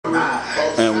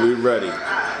And we ready.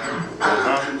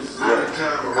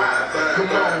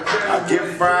 I get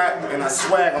fried and I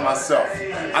swag on myself.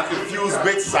 I confuse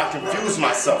bitches, I confuse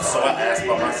myself, so I ask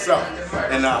for myself.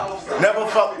 And never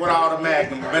fuck with all the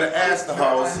magnum, better ask the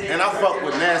hoes. And I fuck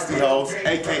with nasty hoes,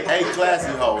 aka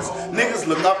classy hoes. Niggas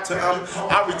look up to them,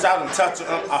 I reach out and touch them.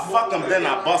 I fuck them, then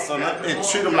I bust on them and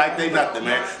treat them like they nothing,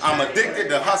 man. I'm addicted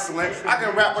to hustling. I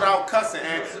can rap without cussing,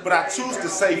 but I choose to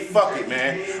say fuck it,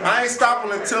 man. I ain't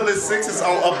stopping until it's 6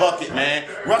 on a bucket, man.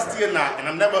 Rusty or not, and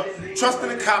I'm never trusting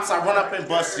the cops. I run up and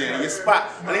bust you in your spot.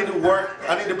 I need to work,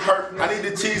 I need the perk, I need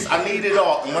the cheese, I need it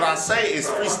all. And what I say is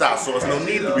freestyle, so there's no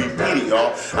need to repeat it,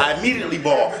 y'all. I immediately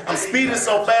ball. I'm speeding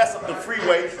so fast up the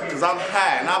freeway because I'm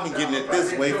high, and I've been getting it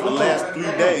this way for the last 3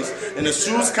 days. And the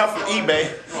shoes come from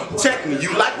eBay. Check me.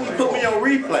 You like me, put me on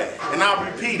replay, and I'll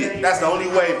repeat it. That's the only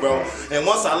way, bro. And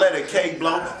once I let a cake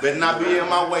blow, better not be in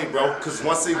my way, bro. Because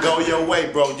once it go your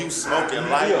way, bro, you smoking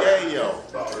like yayo.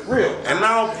 Real. And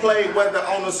I don't play whether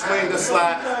on the swing or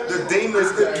slide. The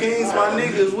demons, the kings, my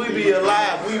niggas, we be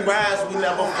alive. We rise, we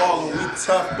never falling. We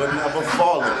tough, but never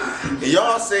falling. And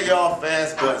y'all say y'all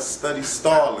fast, but study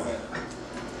stalling.